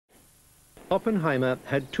Oppenheimer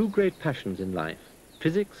had two great passions in life,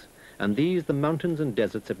 physics and these the mountains and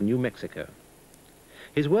deserts of New Mexico.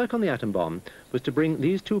 His work on the atom bomb was to bring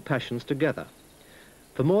these two passions together.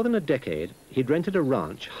 For more than a decade, he'd rented a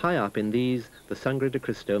ranch high up in the Sangre de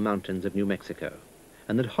Cristo mountains of New Mexico,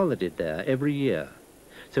 and had holidayed there every year.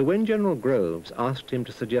 So when General Groves asked him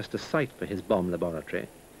to suggest a site for his bomb laboratory,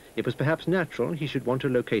 it was perhaps natural he should want to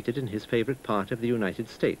locate it in his favorite part of the United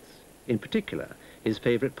States, in particular, his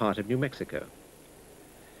favorite part of New Mexico.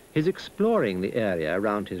 His exploring the area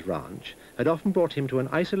around his ranch had often brought him to an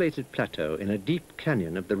isolated plateau in a deep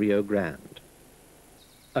canyon of the Rio Grande.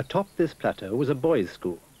 Atop this plateau was a boys'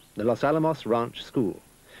 school, the Los Alamos Ranch School,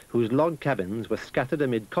 whose log cabins were scattered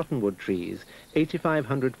amid cottonwood trees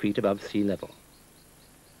 8,500 feet above sea level.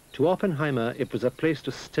 To Oppenheimer, it was a place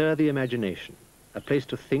to stir the imagination, a place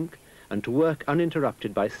to think and to work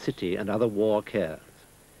uninterrupted by city and other war cares,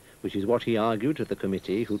 which is what he argued to the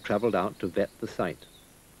committee who traveled out to vet the site.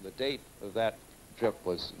 The date of that trip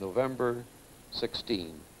was November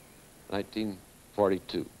 16,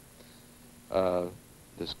 1942.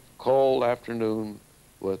 This cold afternoon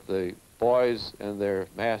with the boys and their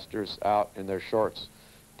masters out in their shorts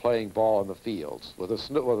playing ball in the fields with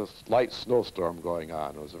a light snowstorm going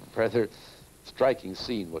on. It was a rather striking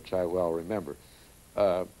scene, which I well remember.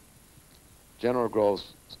 General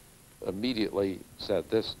Groves immediately said,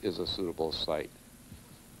 "This is a suitable site."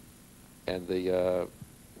 And the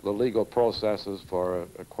legal processes for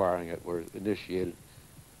acquiring it were initiated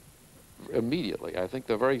immediately. I think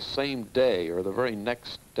the very same day or the very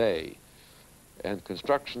next day. And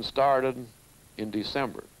construction started in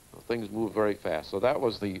December. Things moved very fast. So that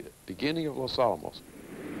was the beginning of Los Alamos.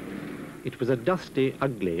 It was a dusty,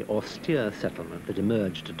 ugly, austere settlement that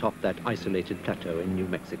emerged atop that isolated plateau in New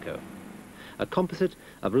Mexico. A composite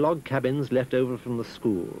of log cabins left over from the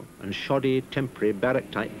school and shoddy, temporary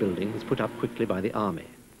barrack-type buildings put up quickly by the army.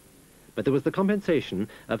 But there was the compensation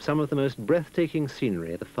of some of the most breathtaking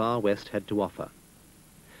scenery the far west had to offer.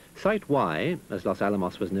 Site Y, as Los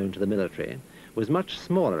Alamos was known to the military, was much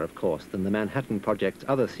smaller, of course, than the Manhattan Project's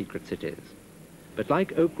other secret cities. But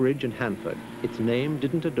like Oak Ridge and Hanford, its name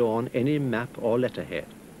didn't adorn any map or letterhead.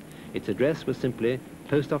 Its address was simply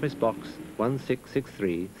Post Office Box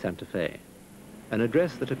 1663, Santa Fe, an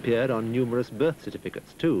address that appeared on numerous birth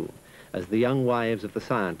certificates, too, as the young wives of the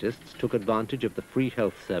scientists took advantage of the free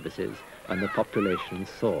health services and the population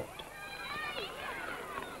soared.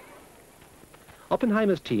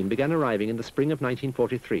 Oppenheimer's team began arriving in the spring of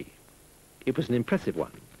 1943. It was an impressive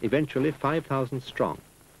one, eventually 5,000 strong.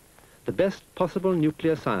 The best possible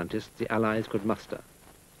nuclear scientists the Allies could muster.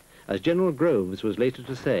 As General Groves was later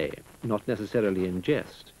to say, not necessarily in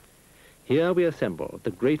jest, "Here we assemble the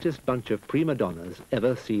greatest bunch of prima donnas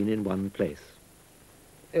ever seen in one place."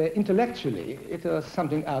 Intellectually, it was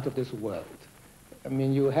something out of this world. I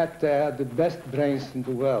mean, you had there the best brains in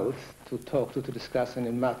the world to talk to discuss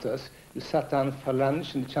any matters. You sat down for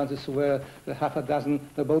lunch, and the chances were that half a dozen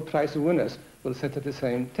Nobel Prize winners will sit at the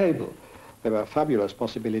same table. There were fabulous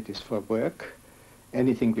possibilities for work.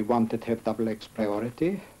 Anything we wanted had double X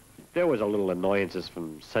priority. There was a little annoyances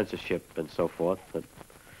from censorship and so forth,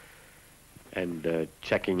 and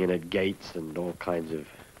checking in at gates and all kinds of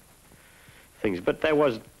things. But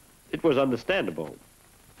it was understandable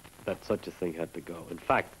that such a thing had to go. In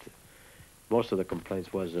fact, most of the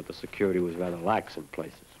complaints was that the security was rather lax in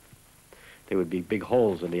places. There would be big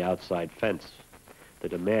holes in the outside fence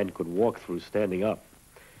that a man could walk through standing up.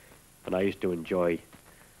 And I used to enjoy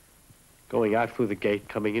going out through the gate,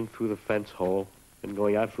 coming in through the fence hole, and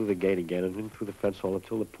going out through the gate again and in through the fence hole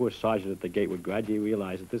until the poor sergeant at the gate would gradually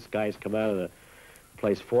realize that this guy's come out of the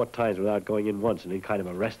place 4 times without going in once, and then kind of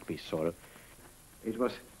arrest me, sort of. It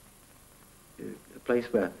was a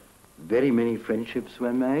place where very many friendships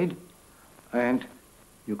were made, and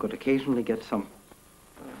you could occasionally get some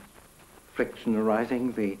friction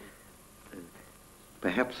arising.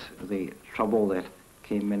 Perhaps the trouble that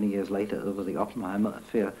came many years later over the Oppenheimer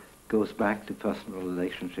affair goes back to personal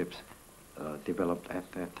relationships developed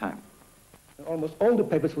at that time. Almost all the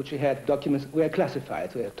papers which we had, documents, were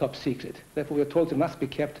classified, were top secret. Therefore, we were told they must be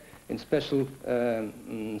kept in special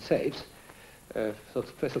safes, so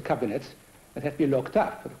special cabinets, that had to be locked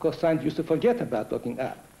up. Of course, scientists used to forget about locking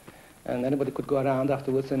up, and anybody could go around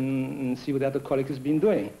afterwards and see what the other colleague has been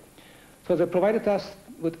doing. So they provided us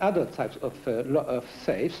with other types of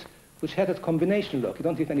safes, which had a combination lock. You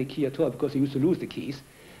don't need any key at all because you used to lose the keys,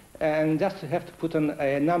 and just have to put on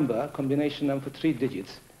a number, combination number for 3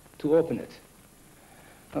 digits to open it.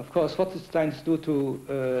 Of course, what did scientists do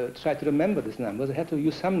to try to remember this number? They had to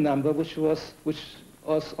use some number which was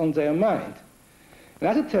on their mind. And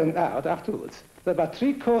as it turned out afterwards, that about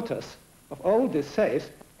 3/4 of all the safes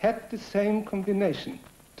had the same combination,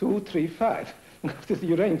 235. This is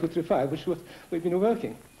uranium 235, which we've been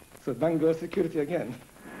working. So Bangor security again.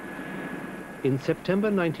 In September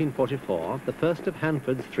 1944, the first of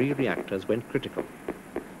Hanford's 3 reactors went critical.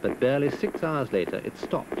 But barely 6 hours later, it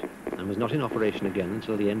stopped and was not in operation again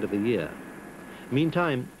until the end of the year.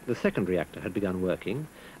 Meantime, the second reactor had begun working,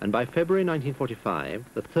 and by February 1945,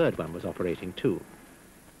 the third one was operating too.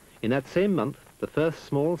 In that same month, the first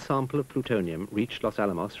small sample of plutonium reached Los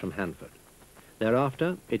Alamos from Hanford.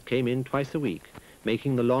 Thereafter, it came in twice a week,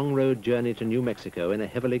 making the long road journey to New Mexico in a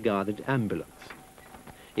heavily guarded ambulance.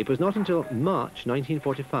 It was not until March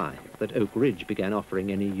 1945 that Oak Ridge began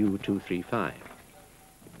offering any U-235.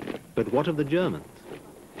 But what of the Germans?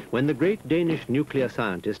 When the great Danish nuclear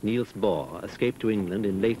scientist Niels Bohr escaped to England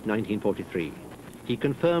in late 1943, he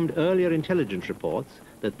confirmed earlier intelligence reports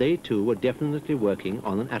that they too were definitely working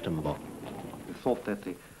on an atom bomb. The thought that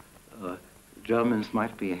the Germans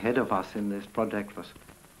might be ahead of us in this project was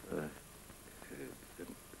a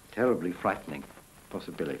terribly frightening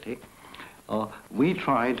possibility. We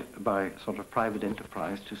tried by sort of private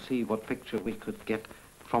enterprise to see what picture we could get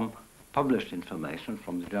from published information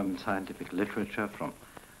from the German scientific literature, from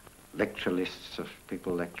lecture lists of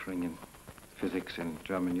people lecturing in physics in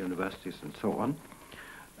German universities and so on.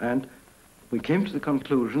 And we came to the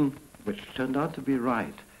conclusion, which turned out to be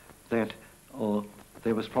right, that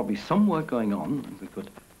there was probably some work going on, and we could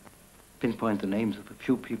pinpoint the names of a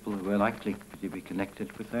few people who were likely to be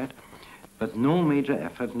connected with that, but no major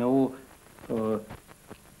effort, no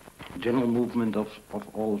general movement of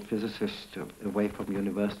all physicists away from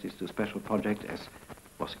universities to special projects, as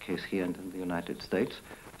was the case here and in the United States.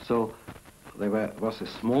 So there was a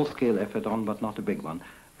small-scale effort on, but not a big one.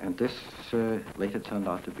 And this later turned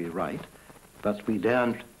out to be right. But we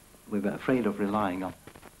were afraid of relying on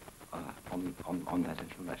that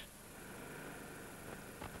information.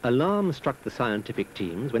 Alarm struck the scientific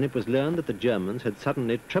teams when it was learned that the Germans had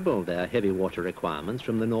suddenly trebled their heavy water requirements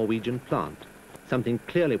from the Norwegian plant. Something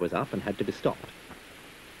clearly was up and had to be stopped.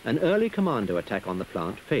 An early commando attack on the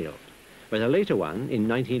plant failed, but a later one in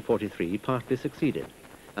 1943 partly succeeded,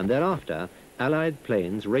 and thereafter Allied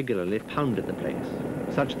planes regularly pounded the place,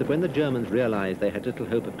 such that when the Germans realized they had little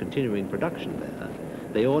hope of continuing production there,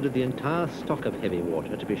 they ordered the entire stock of heavy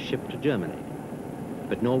water to be shipped to Germany.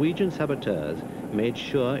 But Norwegian saboteurs made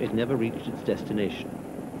sure it never reached its destination.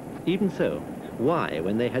 Even so, why,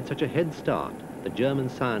 when they had such a head start, the German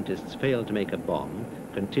scientists failed to make a bomb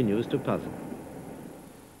continues to puzzle.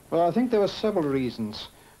 Well, I think there were several reasons.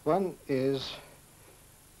 One is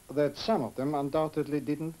that some of them undoubtedly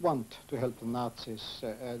didn't want to help the Nazis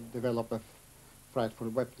develop a frightful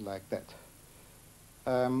weapon like that.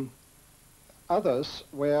 Others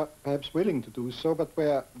were perhaps willing to do so, but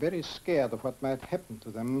were very scared of what might happen to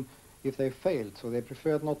them if they failed, so they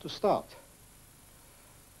preferred not to start.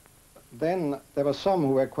 Then there were some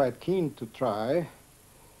who were quite keen to try,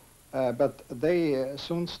 but they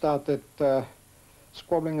soon started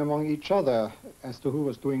squabbling among each other as to who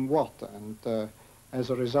was doing what, and as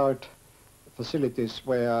a result, facilities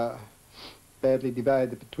were badly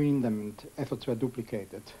divided between them and efforts were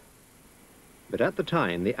duplicated. But at the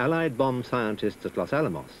time, the Allied bomb scientists at Los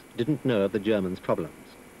Alamos didn't know of the Germans' problems.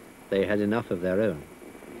 They had enough of their own.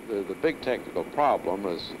 The big technical problem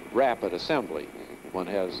is rapid assembly. One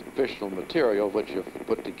has fissional material which, if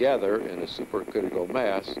put together in a supercritical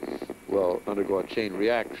mass, will undergo a chain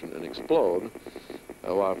reaction and explode,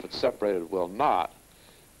 while if it's separated, it will not.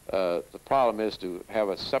 The problem is to have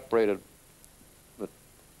a separated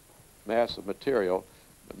mass of material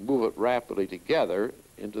and move it rapidly together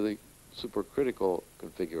into the supercritical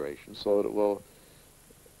configuration so that it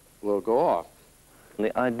will go off.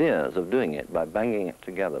 The ideas of doing it by banging it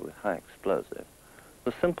together with high explosive,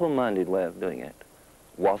 the simple-minded way of doing it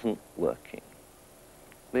wasn't working.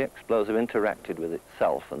 The explosive interacted with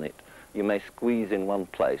itself, and you may squeeze in one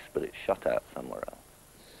place, but it shot out somewhere else.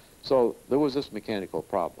 So there was this mechanical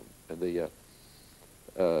problem, and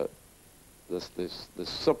this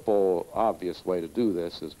simple, obvious way to do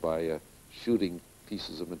this is by shooting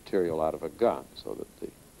pieces of material out of a gun so that they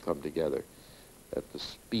come together at the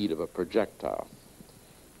speed of a projectile.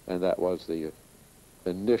 And that was the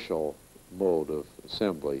initial mode of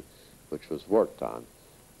assembly which was worked on.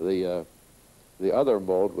 The other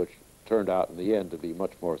mode, which turned out in the end to be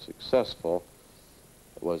much more successful,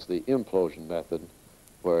 was the implosion method,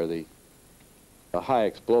 where the high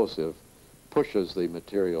explosive pushes the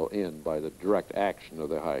material in by the direct action of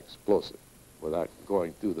the high explosive without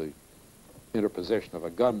going through the interposition of a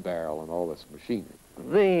gun barrel and all this machinery.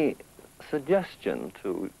 The suggestion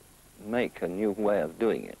to make a new way of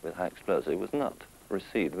doing it with high explosive was not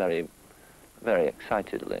received very very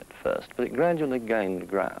excitedly at first, but it gradually gained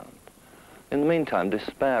ground. In the meantime,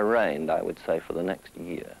 despair reigned, I would say, for the next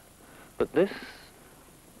year. But this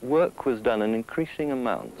work was done in increasing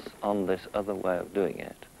amounts on this other way of doing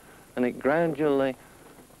it, and it gradually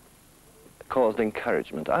caused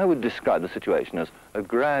encouragement. I would describe the situation as a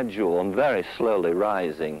gradual and very slowly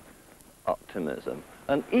rising optimism,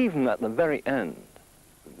 and even at the very end,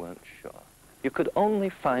 we weren't sure. You could only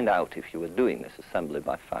find out if you were doing this assembly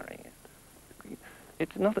by firing it.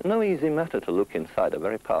 It's no easy matter to look inside a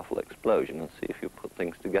very powerful explosion and see if you put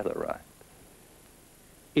things together right.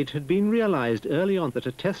 It had been realized early on that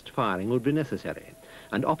a test firing would be necessary,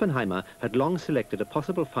 and Oppenheimer had long selected a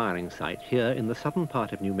possible firing site here in the southern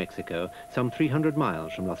part of New Mexico, some 300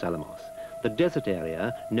 miles from Los Alamos, the desert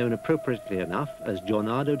area known appropriately enough as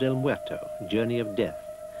Jornada del Muerto, Journey of Death,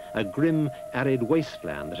 a grim, arid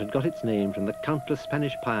wasteland that had got its name from the countless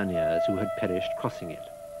Spanish pioneers who had perished crossing it.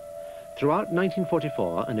 Throughout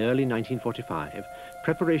 1944 and early 1945,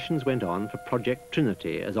 preparations went on for Project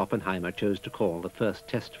Trinity, as Oppenheimer chose to call the first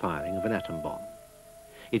test firing of an atom bomb.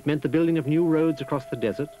 It meant the building of new roads across the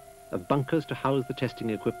desert, of bunkers to house the testing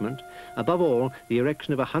equipment, above all, the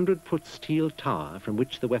erection of a 100-foot steel tower from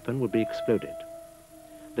which the weapon would be exploded.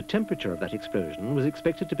 The temperature of that explosion was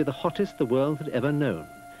expected to be the hottest the world had ever known,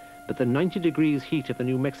 but the 90 degrees heat of the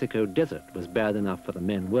New Mexico desert was bad enough for the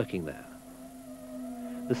men working there.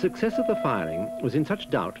 The success of the firing was in such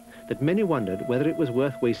doubt that many wondered whether it was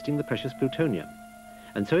worth wasting the precious plutonium,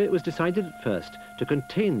 and so it was decided at first to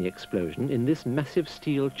contain the explosion in this massive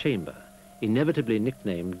steel chamber, inevitably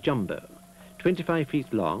nicknamed Jumbo. 25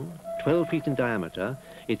 feet long, 12 feet in diameter,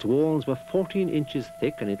 its walls were 14 inches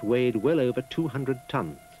thick and it weighed well over 200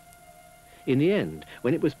 tons. In the end,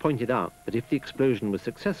 when it was pointed out that if the explosion was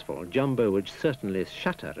successful, Jumbo would certainly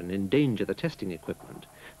shatter and endanger the testing equipment,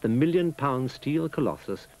 the million-pound steel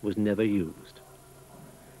colossus was never used.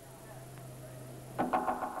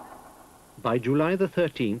 By July the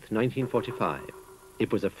 13th, 1945,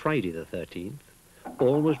 it was a Friday the 13th,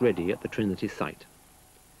 all was ready at the Trinity site.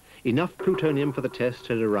 Enough plutonium for the test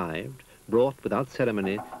had arrived, brought without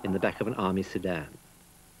ceremony in the back of an army sedan.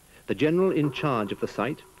 The general in charge of the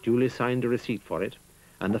site duly signed a receipt for it,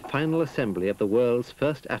 and the final assembly of the world's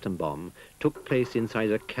first atom bomb took place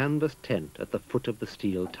inside a canvas tent at the foot of the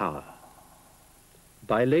steel tower.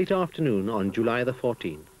 By late afternoon on July the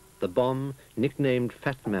 14th, the bomb, nicknamed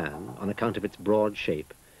Fat Man on account of its broad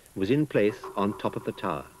shape, was in place on top of the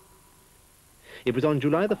tower. It was on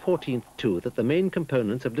July the 14th, too, that the main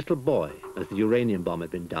components of Little Boy, as the uranium bomb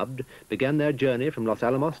had been dubbed, began their journey from Los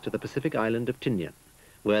Alamos to the Pacific island of Tinian,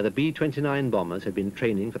 where the B-29 bombers had been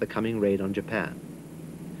training for the coming raid on Japan.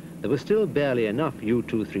 There was still barely enough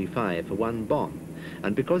U-235 for one bomb,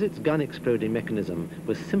 and because its gun-exploding mechanism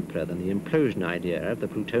was simpler than the implosion idea of the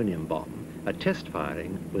plutonium bomb, a test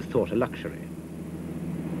firing was thought a luxury.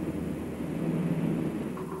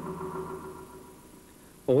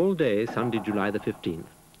 All day Sunday, July the 15th,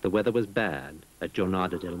 the weather was bad at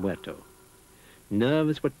Jornada del Muerto.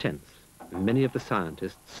 Nerves were tense, and many of the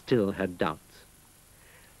scientists still had doubts.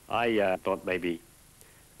 I thought maybe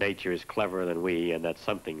nature is cleverer than we, and that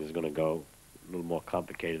something is going to go a little more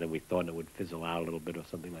complicated than we thought, and it would fizzle out a little bit or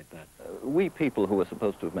something like that. We people who were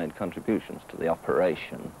supposed to have made contributions to the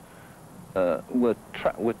operation were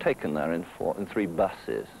taken there in 3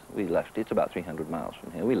 buses. We left, it's about 300 miles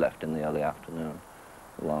from here. We left in the early afternoon.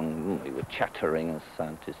 We were chattering as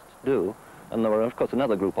scientists do, and there were, of course,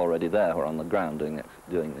 another group already there who were on the ground doing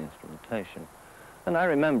the instrumentation. And I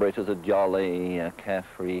remember it as a jolly,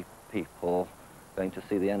 carefree people going to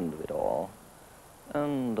see the end of it all.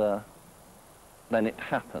 And then it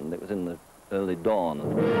happened. It was in the early dawn.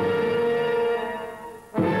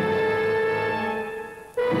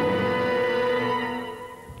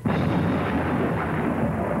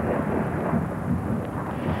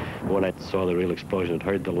 When I saw the real explosion and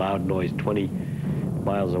heard the loud noise 20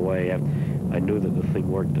 miles away, I knew that the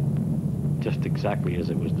thing worked just exactly as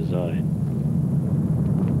it was designed.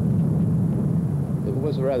 It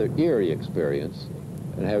was a rather eerie experience,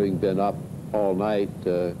 and having been up all night,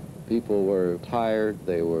 people were tired,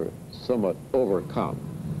 they were somewhat overcome.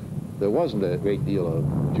 There wasn't a great deal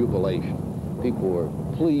of jubilation. People were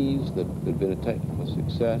pleased that it had been a technical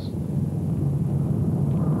success.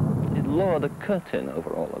 It lowered a curtain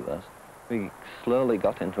over all of us. We slowly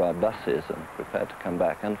got into our buses and prepared to come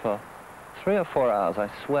back, and for 3 or 4 hours, I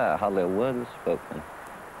swear, hardly a word was spoken.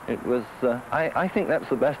 It was, I think that's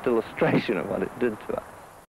the best illustration of what it did to us.